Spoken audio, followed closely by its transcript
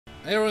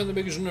Hey everyone,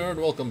 the BigHugeNerd,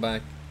 welcome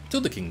back to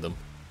the kingdom.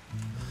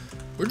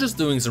 We're just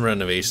doing some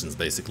renovations,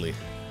 basically.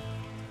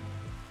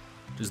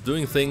 Just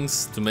doing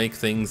things to make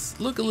things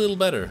look a little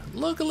better,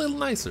 look a little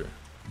nicer.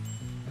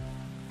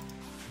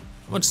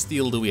 How much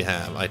steel do we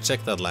have? I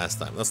checked that last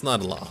time, that's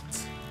not a lot.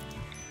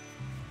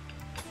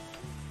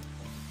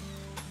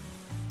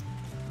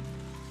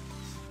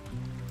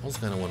 I also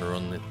kind of want to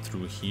run it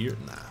through here.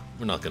 Nah,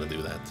 we're not gonna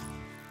do that.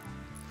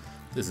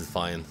 This is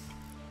fine.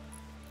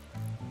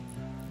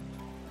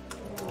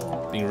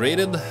 Being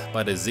raided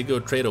by the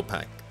Zigo-Trado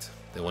Pact.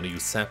 They want to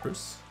use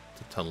sappers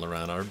to tunnel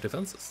around our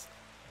defenses.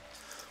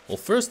 Well,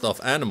 first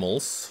off,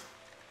 animals.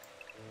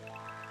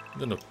 I'm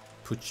gonna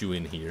put you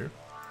in here.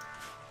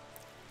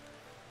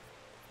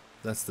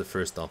 That's the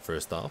first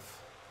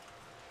off.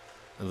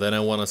 And then I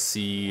want to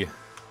see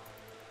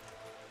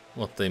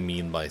what they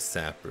mean by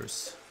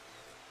sappers.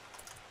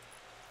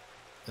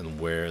 And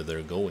where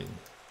they're going.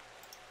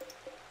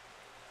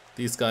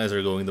 These guys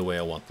are going the way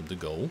I want them to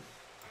go.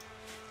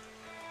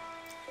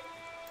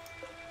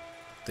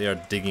 They are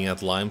digging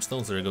at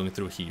limestone, so they're going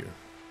through here.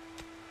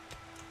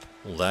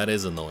 Well, that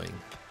is annoying.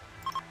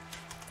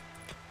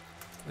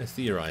 I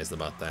theorized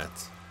about that.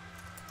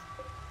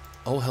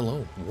 Oh,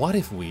 hello. What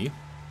if we...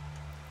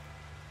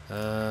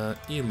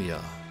 Ilya.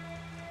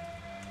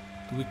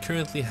 Do we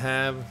currently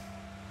have...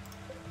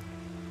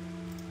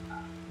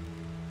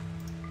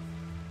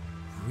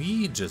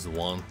 We just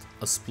want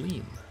a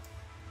spleen.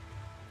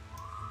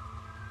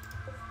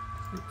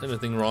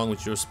 Anything wrong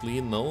with your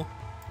spleen? No?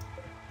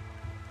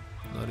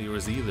 Not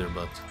yours either,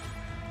 but...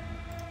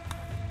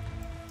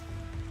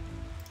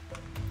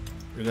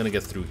 We're gonna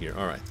get through here.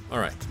 Alright,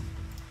 alright.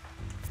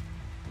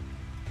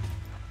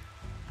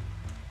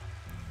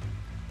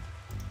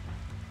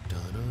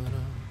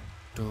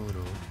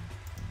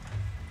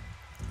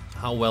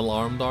 How well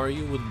armed are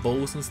you with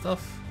bows and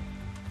stuff?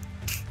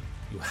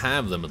 You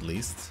have them at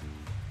least.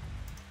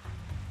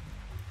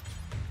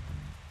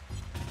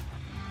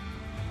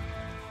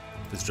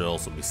 This should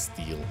also be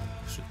steel.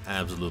 Should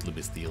absolutely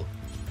be steel.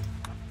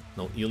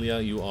 No,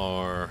 Ilya, you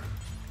are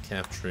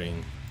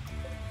capturing...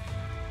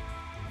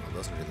 Well, it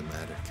doesn't really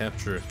matter.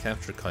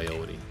 Capture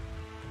Coyote.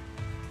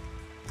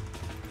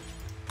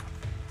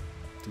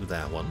 Do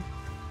that one.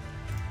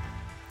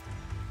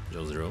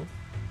 Joe Zero.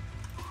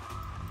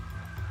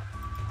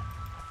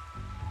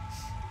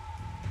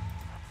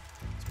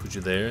 Let's put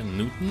you there.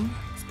 Newton.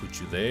 Let's put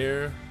you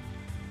there.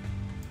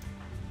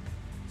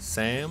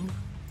 Sam.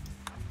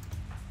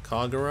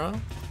 Kagura.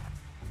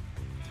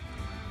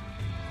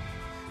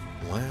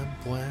 Wham,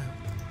 wham.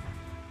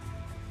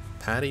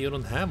 Patty, you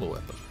don't have a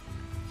weapon.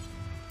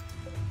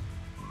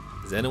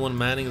 Is anyone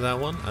manning that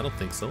one? I don't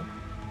think so.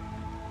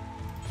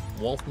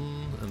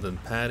 Walton, and then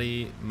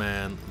Patty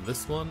man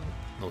this one.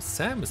 No,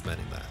 Sam is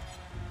manning that.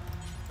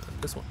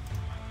 This one.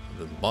 And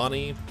then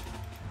Bonnie.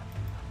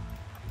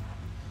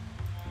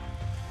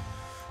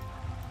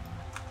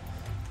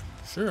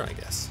 Sure, I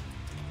guess.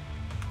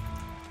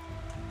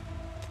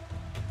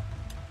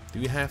 Do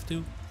you have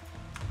to?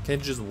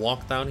 Can't you just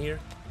walk down here?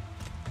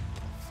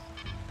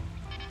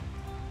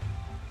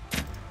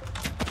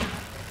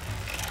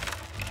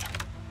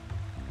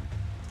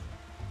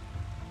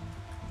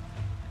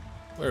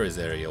 Where is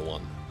Area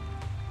 1?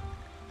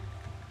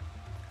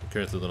 We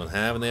currently don't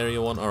have an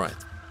Area 1. Alright.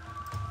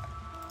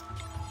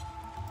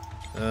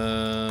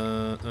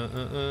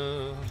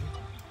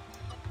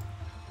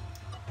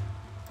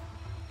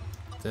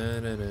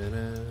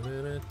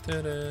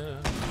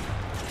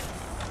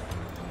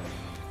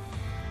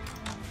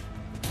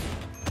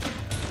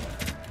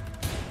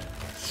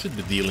 Should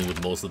be dealing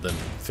with most of them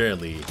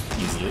fairly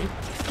easily.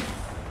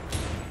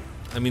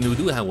 I mean, we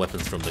do have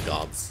weapons from the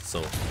gods,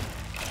 so...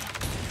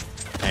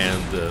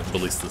 And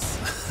ballistas.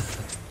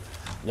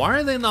 Why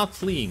are they not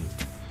fleeing?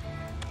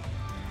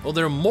 Oh,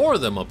 there are more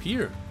of them up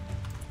here.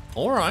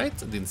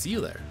 Alright, I didn't see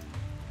you there.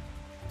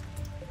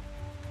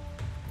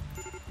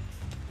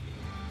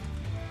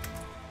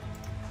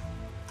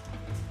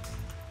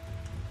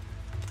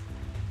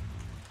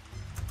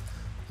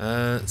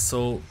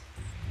 So,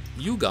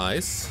 you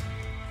guys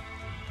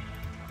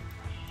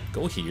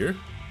go here.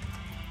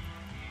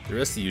 The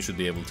rest of you should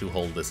be able to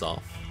hold this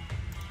off.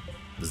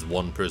 This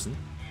one person.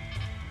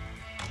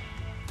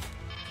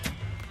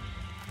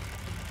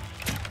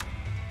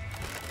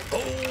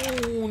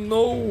 Oh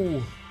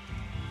no!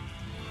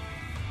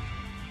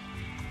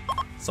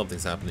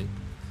 Something's happening.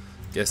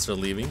 Guests are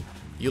leaving.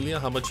 Ilya,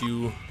 how about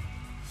you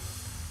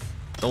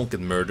don't get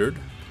murdered?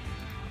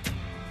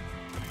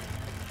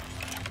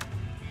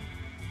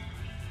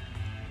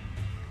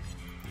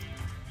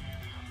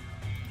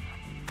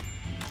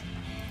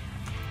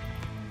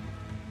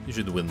 You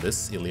should win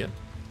this, Ilya.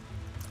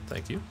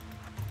 Thank you.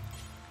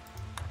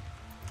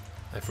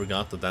 I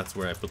forgot that that's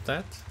where I put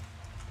that.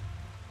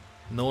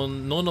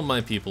 None of my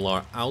people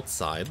are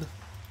outside.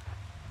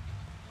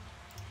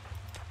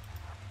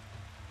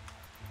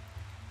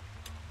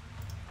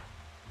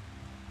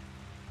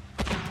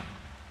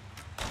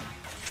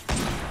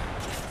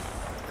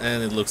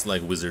 And it looks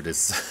like Wizard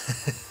is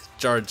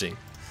charging.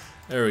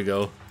 There we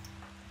go.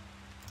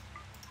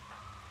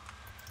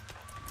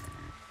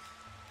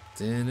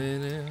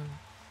 When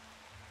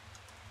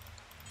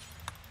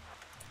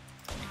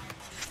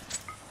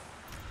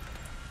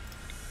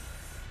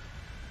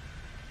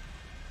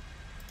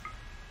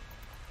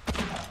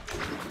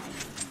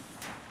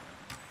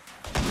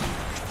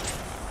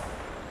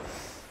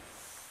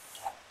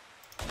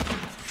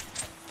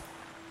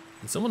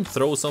someone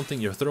throws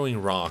something, you're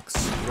throwing rocks.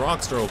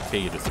 Rocks are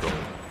okay to throw.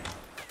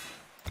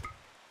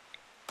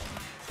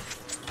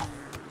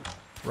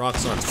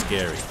 Rocks aren't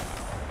scary.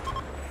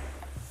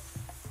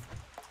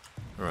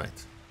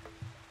 Alright.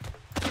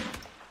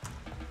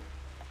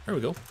 There we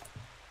go.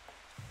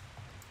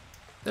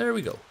 There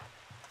we go.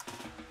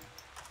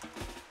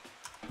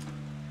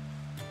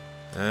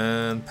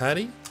 And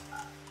Patty,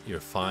 you're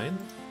fine.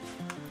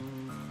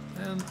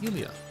 And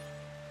Ilya.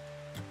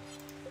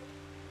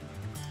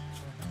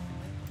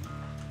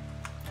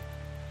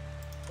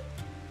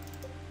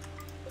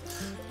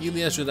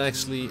 Ilya should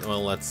actually,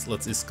 well, let's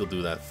Isco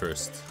do that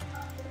first.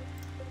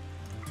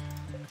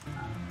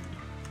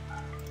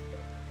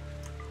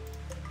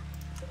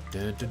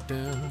 Dun, dun,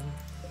 dun.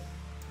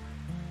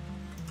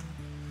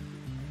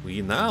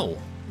 We now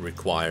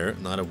require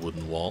not a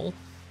wooden wall,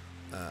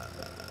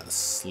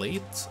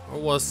 slate, or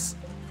was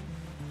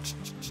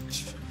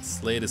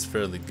slate is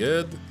fairly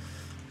good.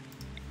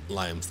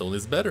 Limestone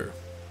is better.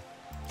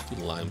 Let's do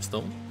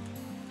limestone.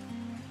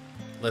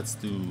 Let's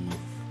do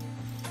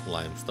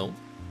limestone.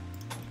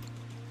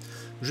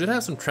 We should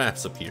have some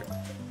traps up here.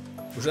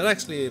 We should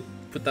actually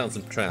put down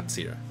some traps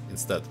here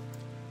instead.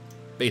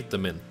 Bait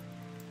them in.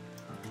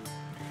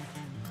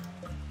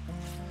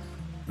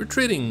 We're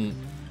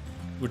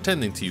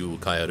tending to you,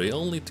 Coyote,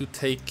 only to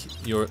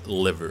take your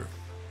liver.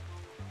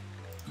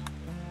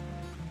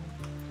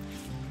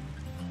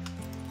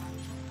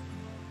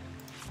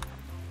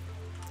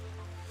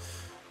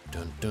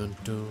 Dun dun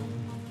dun.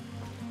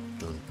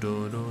 Dun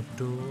dun dun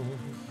dun.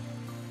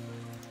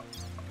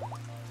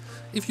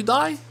 If you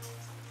die,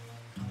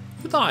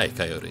 you die,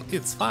 Coyote.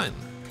 It's fine.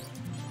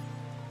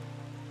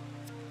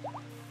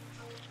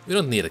 We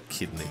don't need a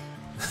kidney.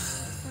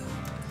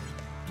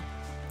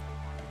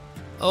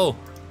 Oh,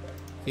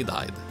 he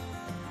died.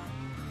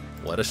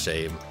 What a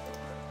shame.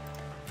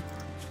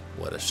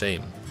 What a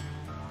shame.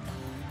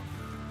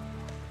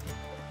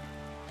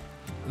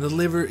 The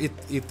liver,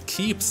 it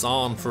keeps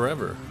on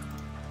forever.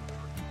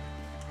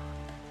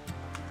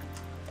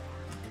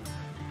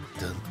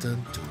 Dun,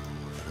 dun, dun,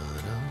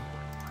 dun,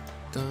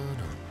 dun, dun.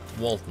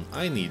 Walton,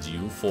 I need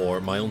you for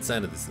my own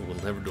sanity. We'll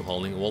never do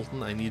hauling.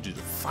 Walton, I need you to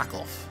fuck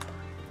off.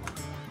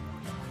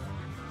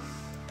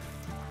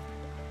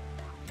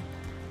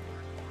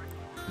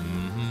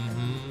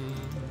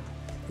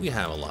 We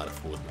have a lot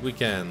of wood. We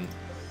can...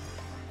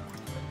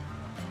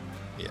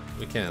 Yeah,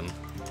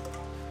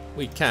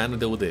 we can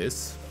do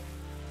this.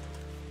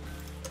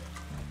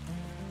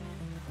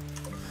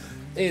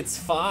 It's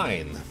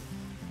fine.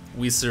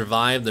 We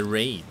survived the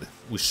raid.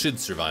 We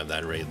should survive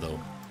that raid though.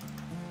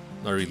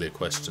 Not really a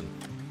question.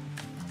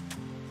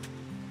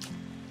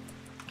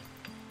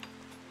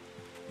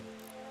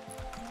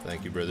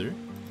 Thank you, brother.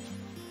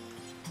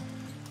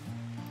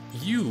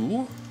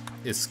 You,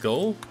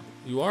 Isco,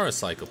 you are a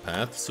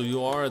psychopath, so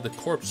you are the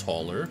corpse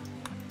hauler.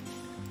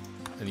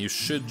 And you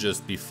should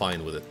just be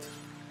fine with it.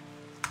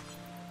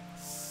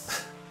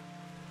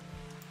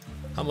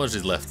 How much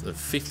is left?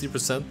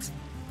 50%?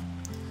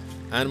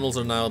 Animals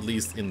are now at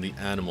least in the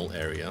animal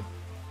area.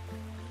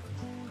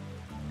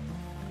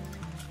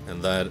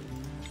 And that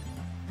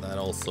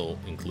also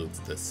includes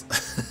this.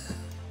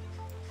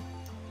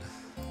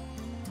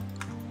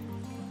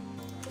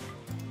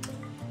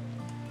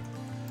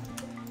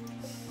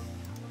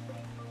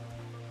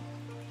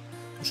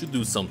 We should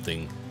do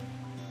something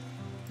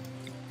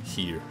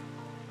here.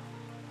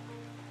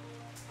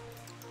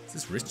 Is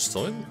this rich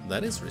soil?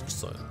 That is rich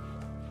soil.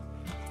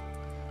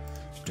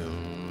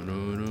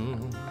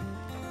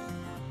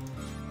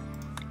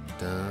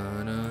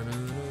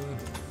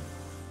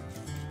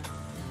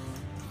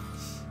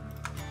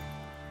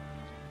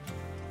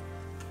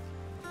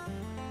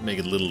 Make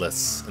it a little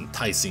less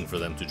enticing for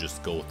them to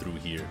just go through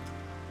here,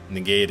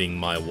 negating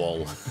my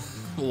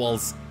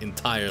walls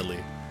entirely.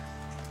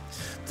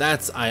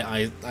 That's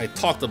I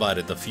talked about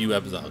it a few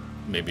episodes,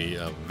 maybe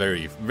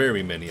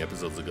very many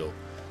episodes ago,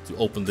 to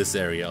open this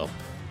area up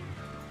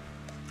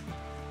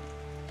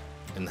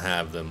and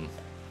have them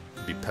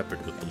be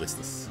peppered with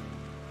ballistas.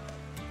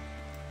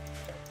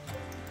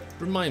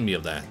 Remind me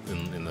of that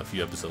in a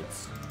few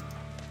episodes.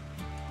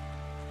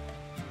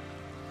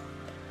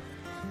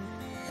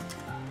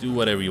 Do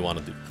whatever you want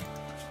to do.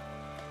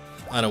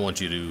 I don't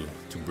want you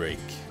to break.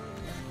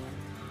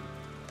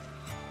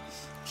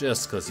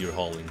 Just because you're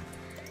hauling.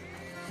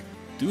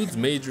 Dude's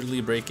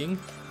majorly breaking.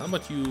 How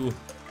about you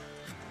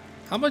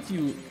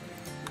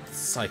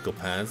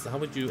psychopaths? How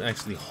about you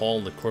actually haul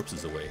the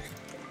corpses away?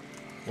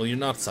 Well, you're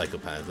not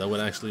psychopaths. That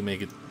would actually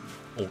make it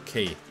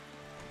okay.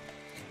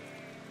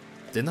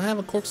 Didn't I have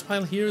a corpse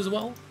pile here as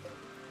well?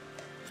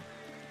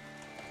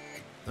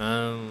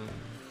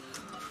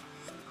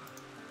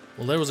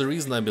 Well, there was a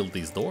reason I built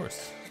these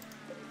doors.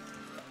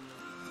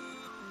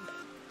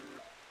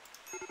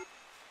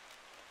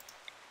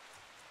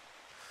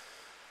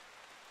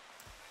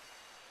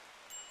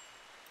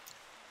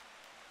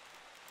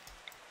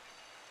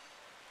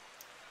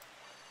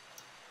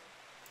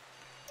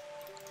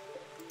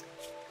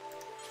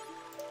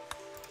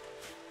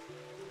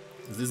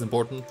 Is this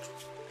important?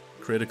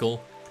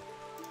 Critical?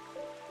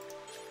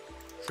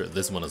 Sure,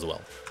 this one as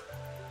well.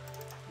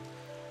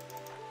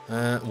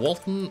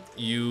 Walton,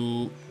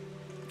 you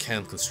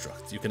can't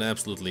construct. You can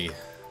absolutely...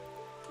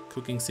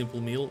 Cooking simple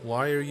meal.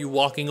 Why are you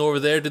walking over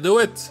there to do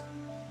it?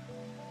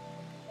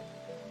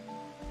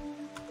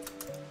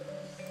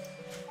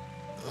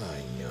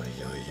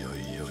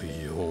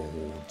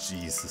 Oh,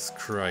 Jesus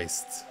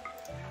Christ.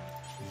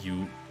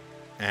 You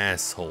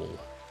asshole.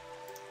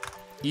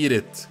 Eat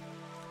it.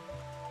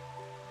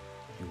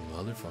 You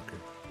motherfucker.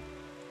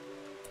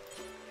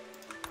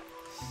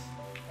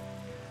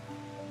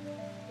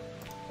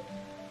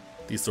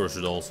 These doors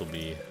should also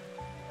be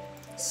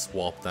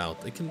swapped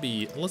out. It can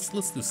be... Let's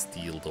do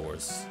steel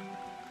doors.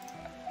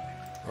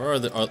 Or are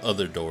there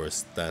other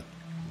doors that...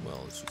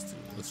 Well,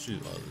 let's do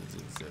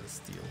other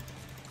steel.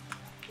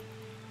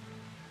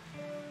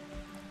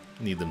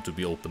 Need them to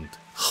be opened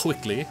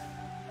quickly.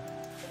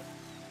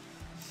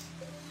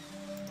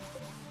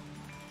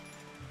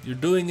 You're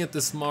doing it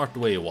the smart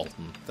way,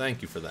 Walton.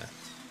 Thank you for that.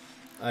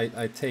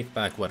 I take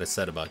back what I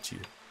said about you.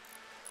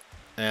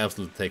 I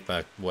absolutely take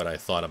back what I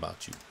thought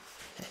about you.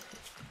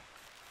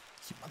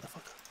 You motherfucker.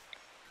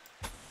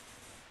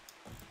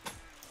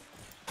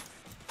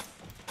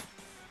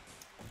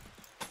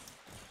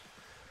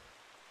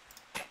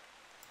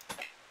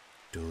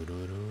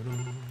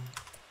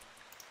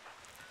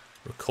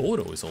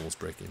 Rakoto is almost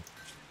breaking.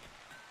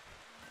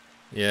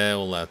 Yeah,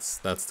 well that's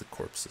the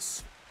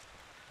corpses.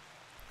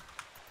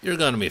 You're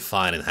gonna be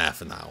fine in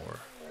half an hour.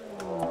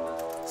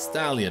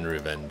 Stallion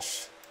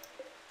Revenge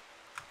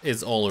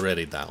is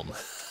already down.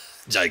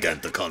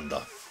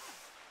 Gigantoconda.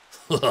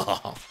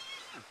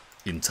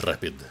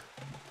 Intrepid.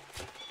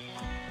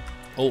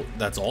 Oh,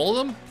 that's all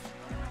of them?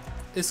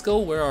 Isco,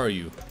 where are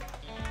you?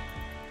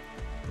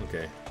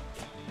 Okay.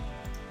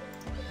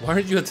 Why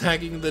aren't you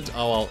attacking the...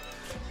 Oh, well,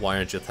 why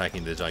aren't you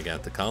attacking the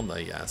Gigantoconda,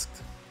 he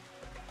asked.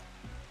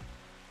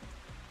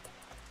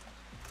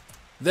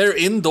 They're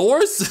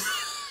indoors?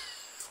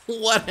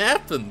 What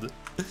happened?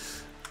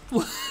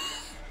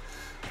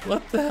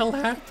 What the hell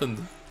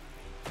happened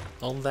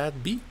on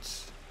that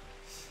beach?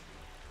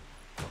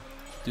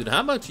 Dude,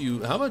 how about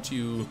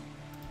you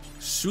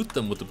shoot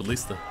them with the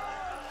ballista?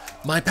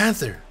 My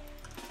panther!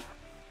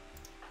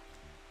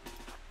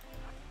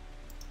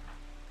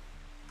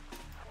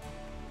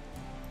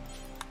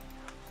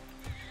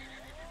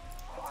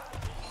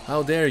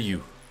 How dare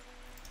you,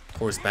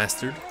 horse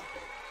bastard.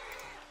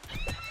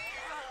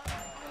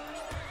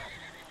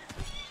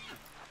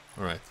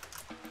 Alright.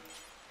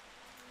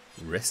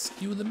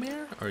 Rescue the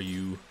mayor? Are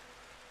you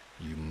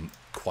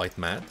quite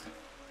mad?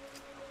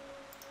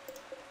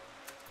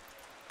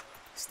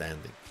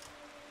 Standing.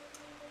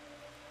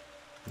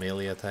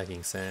 Melee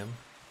attacking Sam.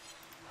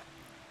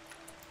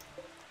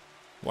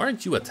 Why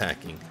aren't you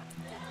attacking?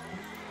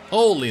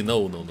 Holy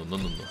no.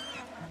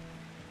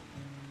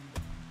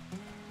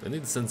 I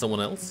need to send someone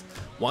else.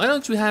 Why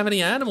don't you have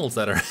any animals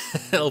that are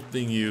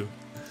helping you?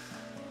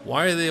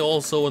 Why are they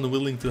all so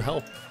unwilling to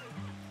help?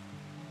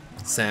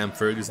 Sam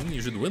Ferguson,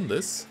 you should win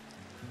this.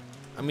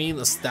 I mean,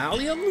 a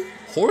stallion?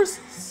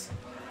 Horses?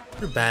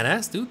 You're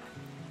badass, dude.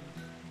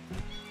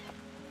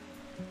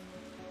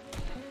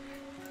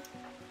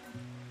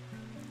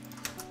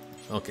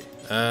 Okay,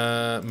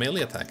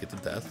 melee attack it to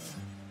death.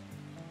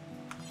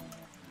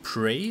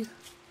 Prey?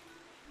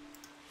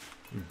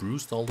 You're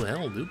bruised all to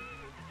hell, dude.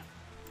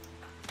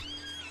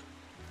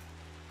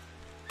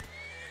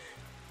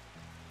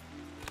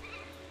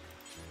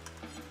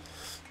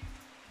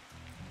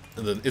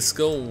 And then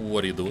Isco,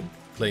 what are you doing?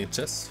 Playing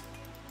chess?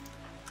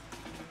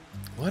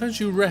 Why don't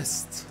you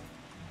rest?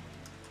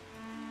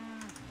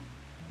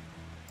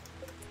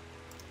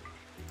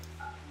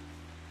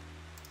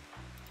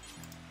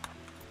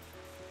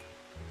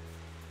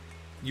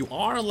 You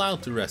are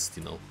allowed to rest,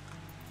 you know.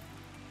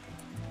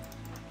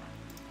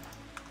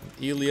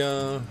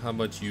 Ilya, how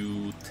about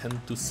you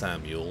tend to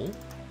Samuel?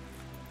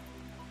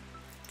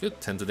 Good,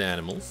 tend to the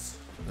animals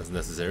as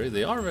necessary.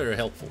 They are very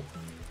helpful.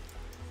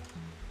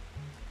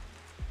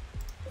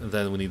 And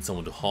then we need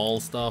someone to haul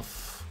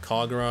stuff.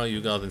 Kagura,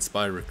 you got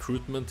inspired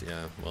recruitment.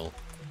 Yeah, well.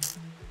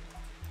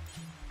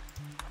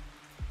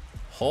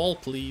 Haul,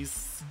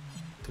 please.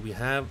 Do we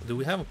have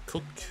a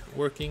cook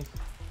working?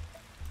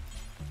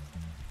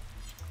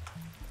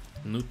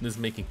 Newton is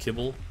making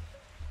kibble.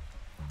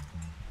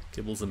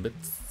 Kibbles and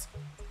bits.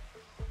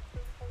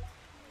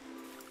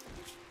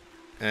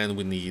 And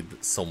we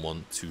need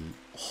someone to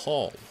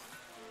haul.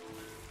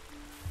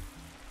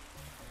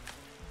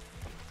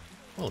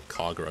 Well,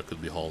 Kagura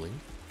could be hauling.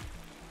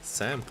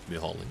 Sam could be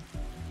hauling.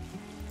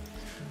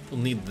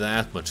 Don't need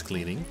that much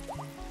cleaning.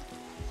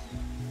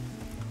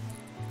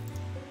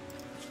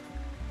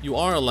 You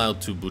are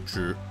allowed to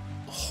butcher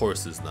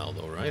horses now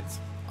though, right?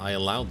 I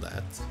allowed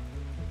that.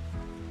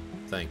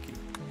 Thank you.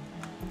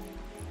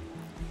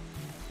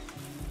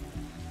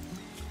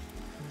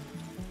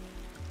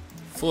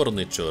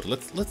 Furniture.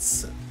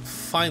 Let's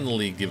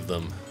finally give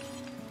them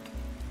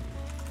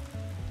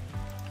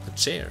a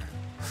chair.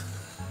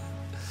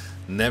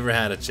 Never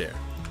had a chair.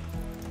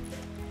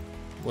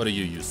 What are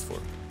you used for?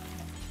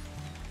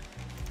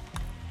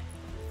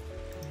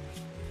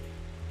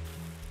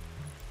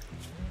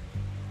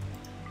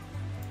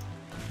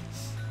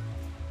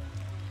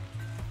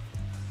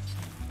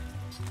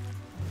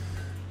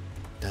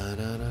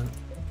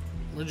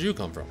 Where'd you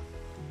come from?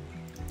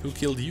 Who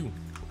killed you?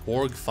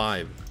 Warg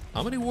 5.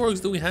 How many wargs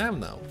do we have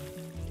now?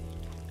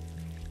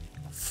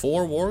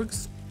 4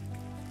 wargs?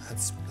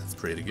 That's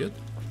pretty good.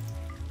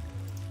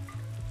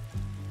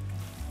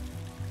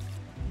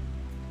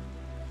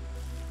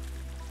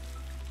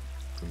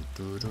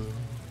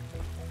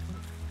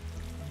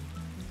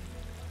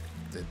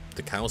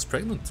 The cow's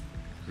pregnant.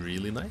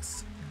 Really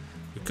nice.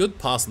 We could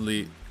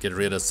possibly get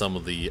rid of some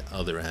of the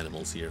other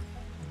animals here.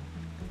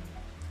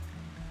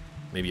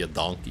 Maybe a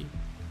donkey.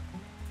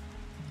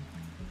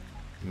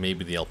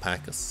 Maybe the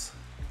alpacas.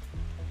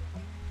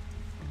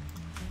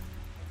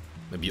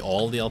 Maybe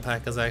all the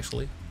alpacas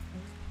actually.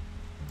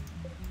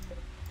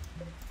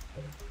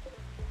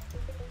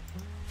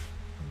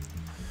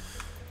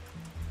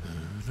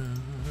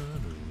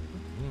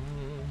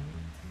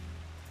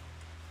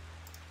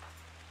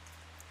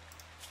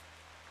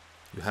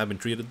 You have been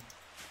treated.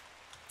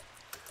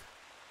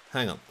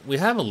 Hang on, we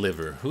have a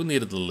liver. Who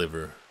needed the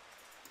liver?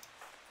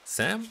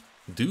 Sam?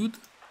 Dude?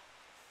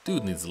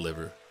 Dude needs the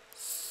liver.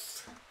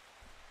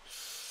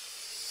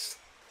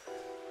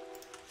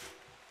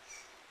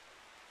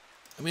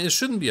 I mean, it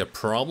shouldn't be a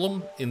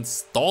problem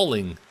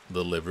installing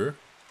the liver.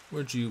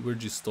 Where'd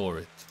you store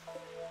it?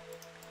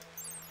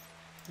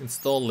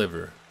 Install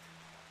liver.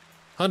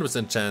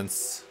 100%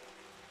 chance.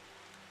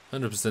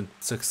 100%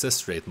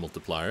 success rate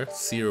multiplier.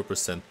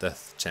 0%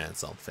 death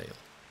chance on fail.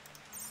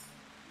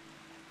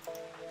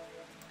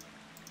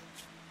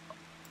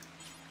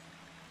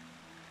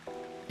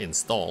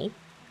 Install.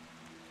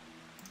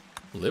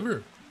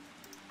 Liver.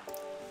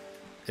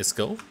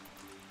 Isco.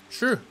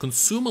 Sure,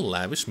 consume a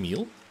lavish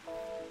meal.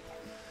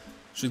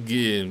 Should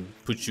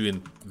put you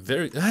in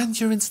very... And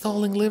you're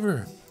installing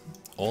liver.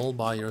 All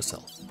by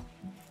yourself.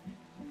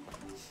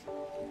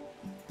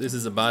 This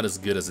is about as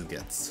good as it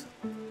gets.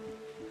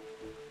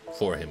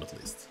 For him at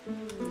least.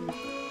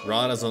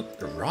 Rada's on...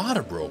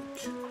 Rada broke.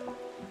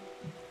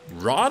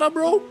 Rada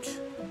broke?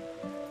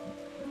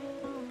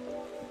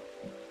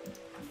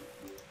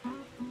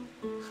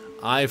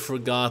 I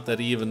forgot that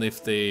even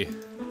if they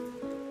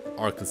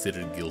are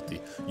considered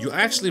guilty. You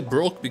actually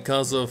broke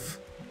because of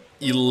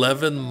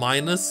 11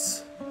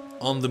 minus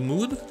on the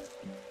mood?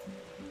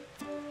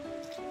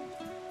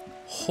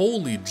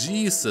 Holy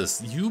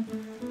Jesus, you...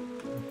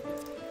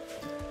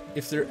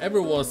 If there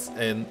ever was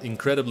an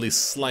incredibly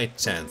slight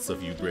chance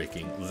of you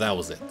breaking, that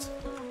was it.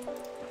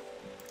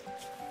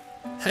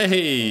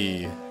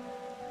 Hey!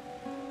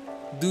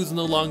 Dude's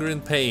no longer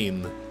in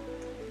pain.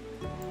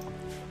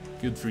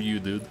 Good for you,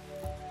 dude.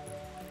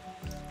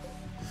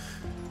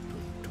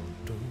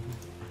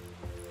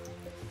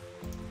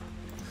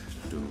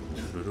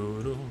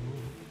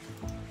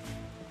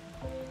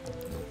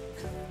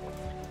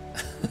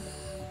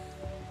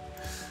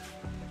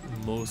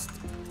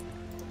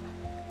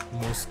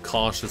 Most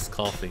cautious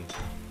coughing.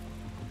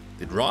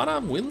 Did Rada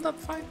win that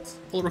fight?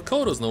 Well,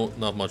 Rakoto's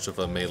not much of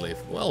a melee.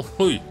 Well,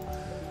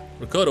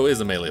 Rakoto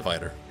is a melee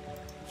fighter.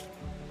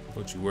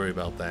 Don't you worry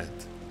about that.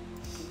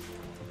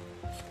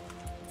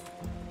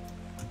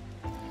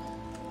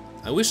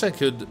 I wish I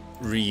could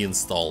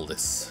reinstall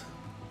this.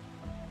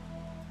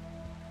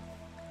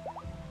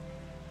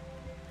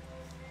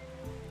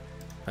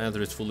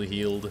 Panther is fully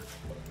healed.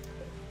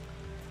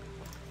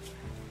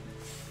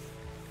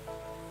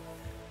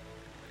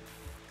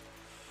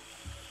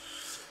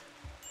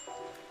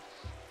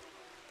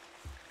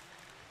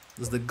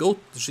 Does the goat...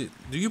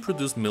 do you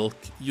produce milk?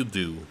 You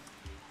do.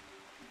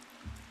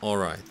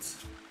 Alright.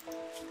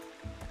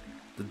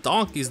 The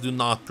donkeys do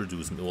not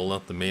produce milk. Well,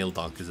 not the male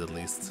donkeys at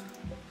least.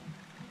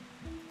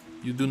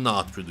 You do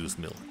not produce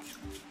milk.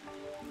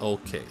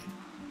 Okay.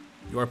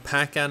 You are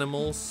pack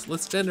animals.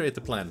 Let's generate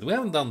the planet. We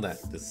haven't done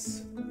that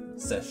this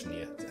session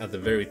yet. At the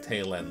very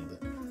tail end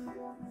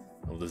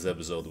of this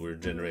episode, we're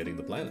generating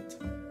the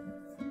planet.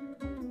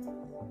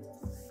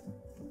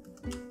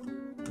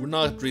 We're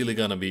not really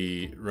gonna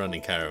be running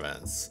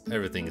caravans.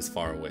 Everything is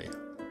far away,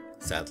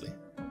 sadly.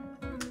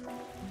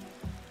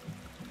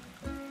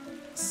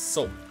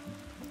 So,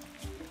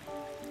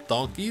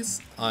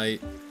 donkeys, I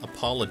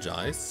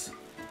apologize.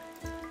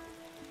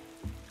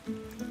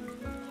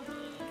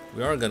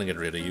 We are gonna get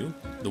rid of you.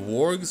 The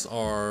wargs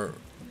are...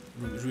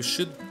 we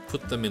should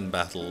put them in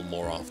battle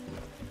more often.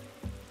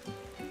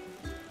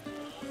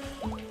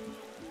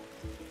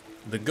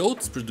 The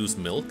goats produce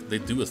milk, they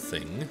do a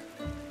thing.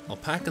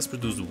 Alpacas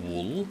produce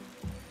wool.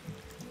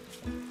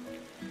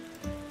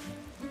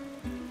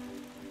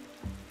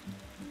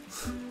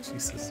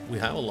 Jesus, we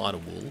have a lot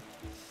of wool.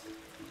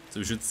 So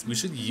we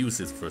should use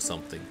it for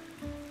something.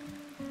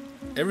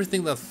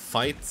 Everything that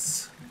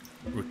fights,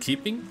 we're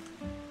keeping.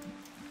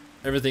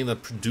 Everything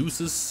that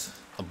produces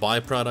a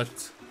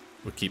byproduct,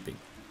 we're keeping.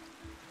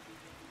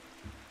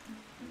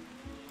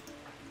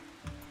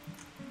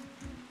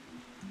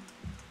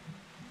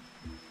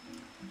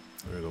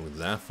 We're going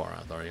that far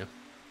out, are you?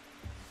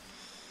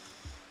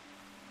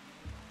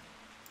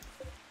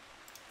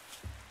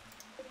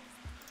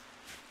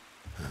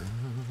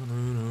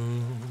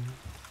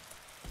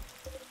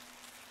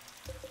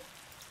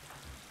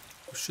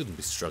 We shouldn't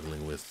be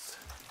struggling with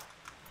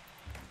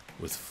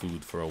with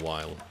food for a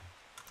while.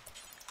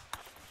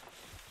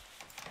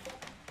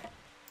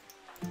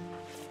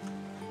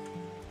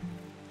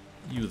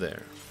 You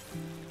there.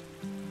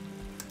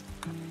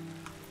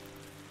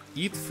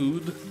 Eat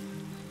food,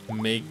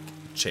 make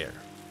chair.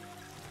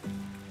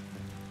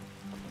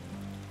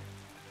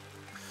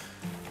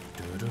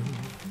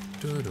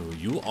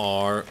 You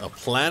are a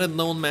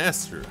planet-known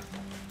master.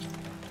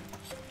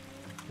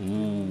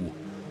 Ooh.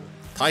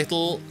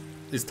 Title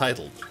is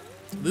titled.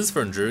 This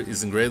furniture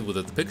is engraved with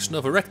a depiction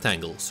of a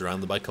rectangle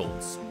surrounded by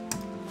cones.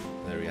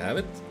 There you have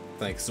it.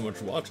 Thanks so much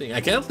for watching.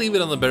 I can't leave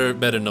it on a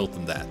better note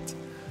than that.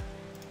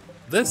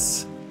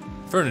 This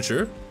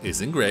furniture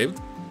is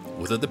engraved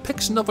with a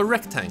depiction of a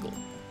rectangle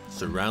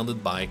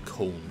surrounded by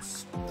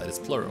cones. That is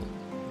plural.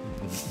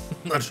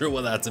 Not sure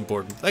why that's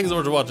important. Thanks so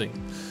much for watching.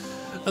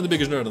 I'm the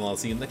BigHugeNerd, and I'll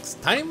see you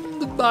next time.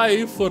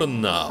 Goodbye for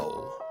now.